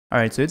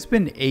Alright, so it's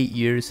been 8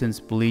 years since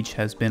Bleach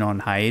has been on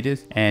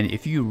hiatus, and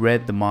if you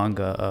read the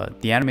manga,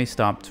 the anime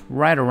stopped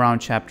right around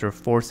chapter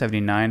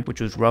 479, which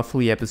was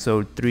roughly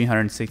episode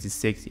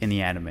 366 in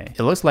the anime. It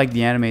looks like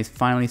the anime is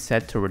finally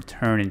set to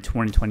return in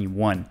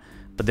 2021,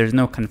 but there's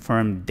no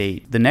confirmed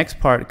date. The next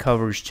part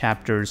covers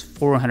chapters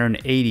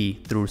 480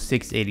 through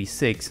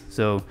 686,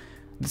 so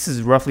this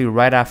is roughly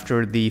right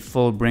after the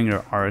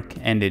Fullbringer arc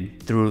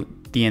ended through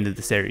the end of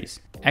the series.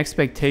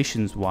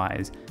 Expectations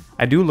wise,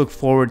 I do look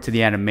forward to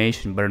the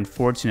animation, but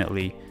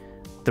unfortunately,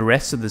 the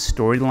rest of the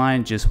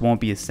storyline just won't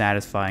be as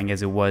satisfying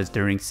as it was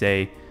during,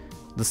 say,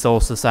 the Soul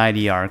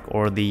Society arc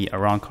or the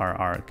Arrancar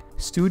arc.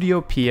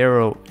 Studio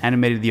Pierrot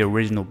animated the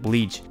original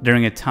Bleach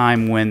during a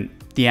time when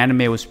the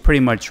anime was pretty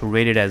much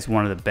rated as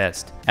one of the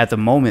best. At the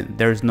moment,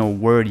 there's no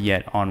word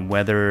yet on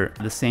whether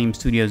the same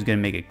studio is going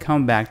to make a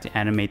comeback to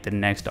animate the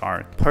next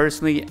arc.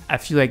 Personally, I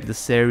feel like the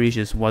series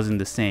just wasn't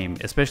the same,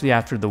 especially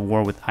after the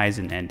war with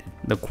Aizen ended.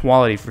 The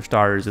quality, for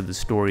starters, of the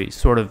story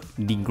sort of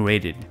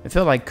degraded. It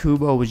felt like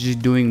Kubo was just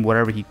doing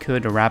whatever he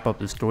could to wrap up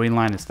the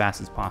storyline as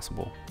fast as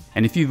possible.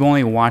 And if you've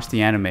only watched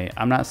the anime,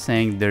 I'm not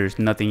saying there's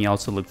nothing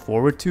else to look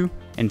forward to.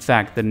 In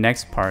fact, the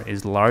next part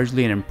is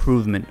largely an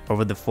improvement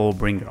over the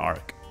Fullbringer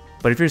arc.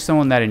 But if you're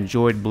someone that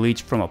enjoyed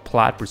Bleach from a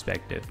plot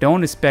perspective,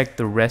 don't expect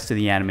the rest of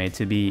the anime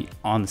to be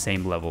on the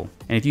same level.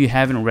 And if you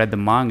haven't read the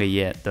manga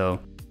yet though,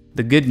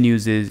 the good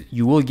news is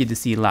you will get to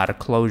see a lot of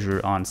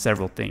closure on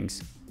several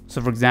things. So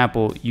for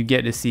example, you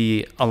get to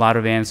see a lot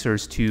of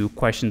answers to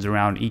questions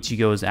around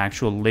Ichigo's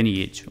actual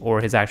lineage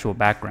or his actual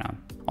background.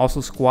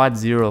 Also, Squad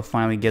Zero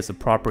finally gets a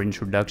proper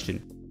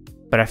introduction,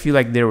 but I feel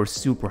like they were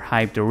super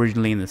hyped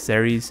originally in the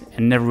series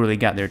and never really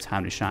got their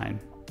time to shine.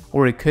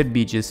 Or it could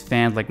be just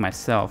fans like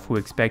myself who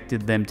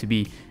expected them to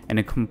be in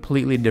a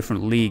completely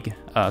different league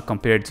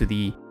compared to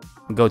the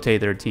Gotei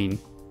 13,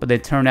 but they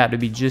turned out to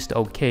be just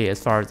okay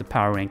as far as the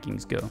power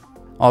rankings go.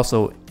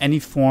 Also, any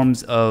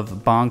forms of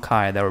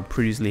Bankai that were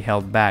previously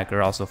held back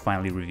are also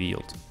finally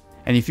revealed.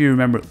 And if you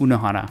remember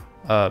Unohana,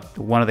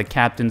 one of the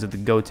captains of the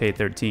Gotei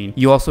 13,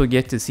 you also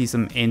get to see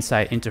some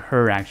insight into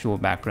her actual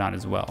background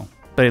as well.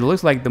 But it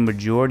looks like the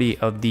majority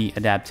of the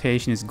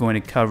adaptation is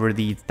going to cover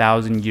the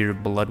 1,000-year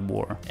blood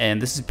war, and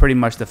this is pretty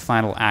much the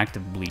final act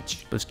of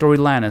Bleach. But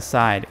storyline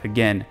aside,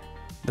 again,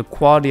 the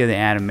quality of the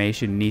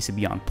animation needs to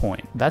be on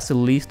point. That's the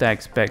least I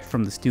expect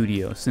from the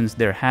studio, since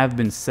there have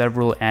been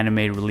several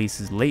anime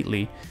releases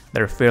lately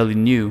that are fairly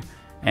new,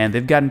 and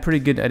they've gotten pretty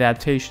good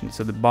adaptations,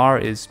 so the bar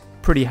is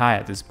pretty high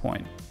at this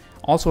point.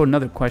 Also,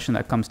 another question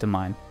that comes to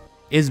mind: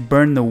 is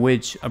Burn the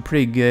Witch a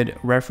pretty good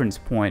reference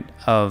point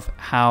of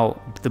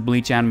how the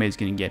Bleach anime is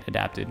going to get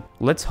adapted?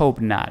 Let's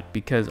hope not,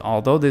 because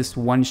although this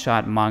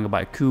one-shot manga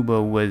by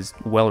Kubo was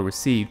well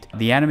received,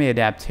 the anime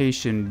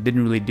adaptation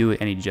didn't really do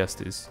it any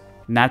justice.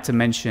 Not to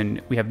mention,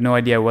 we have no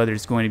idea whether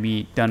it's going to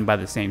be done by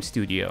the same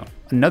studio.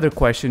 Another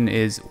question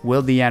is,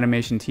 will the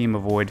animation team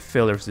avoid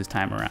fillers this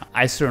time around?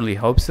 I certainly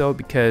hope so,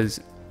 because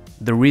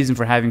the reason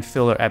for having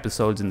filler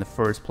episodes in the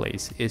first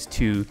place is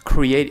to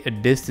create a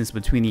distance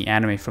between the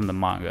anime from the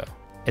manga,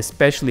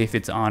 especially if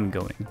it's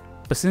ongoing.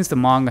 But since the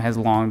manga has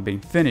long been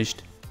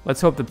finished,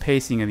 let's hope the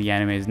pacing of the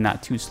anime is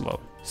not too slow.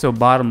 So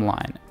bottom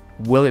line,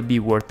 will it be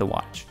worth the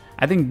watch?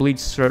 I think Bleach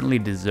certainly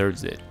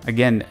deserves it.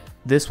 Again,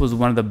 this was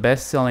one of the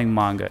best-selling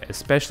manga,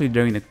 especially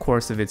during the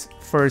course of its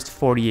first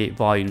 48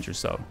 volumes or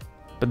so.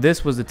 But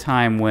this was the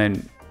time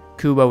when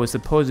Kubo was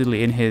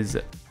supposedly in his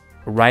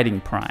writing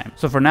prime.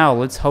 So for now,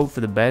 let's hope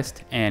for the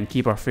best and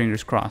keep our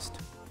fingers crossed.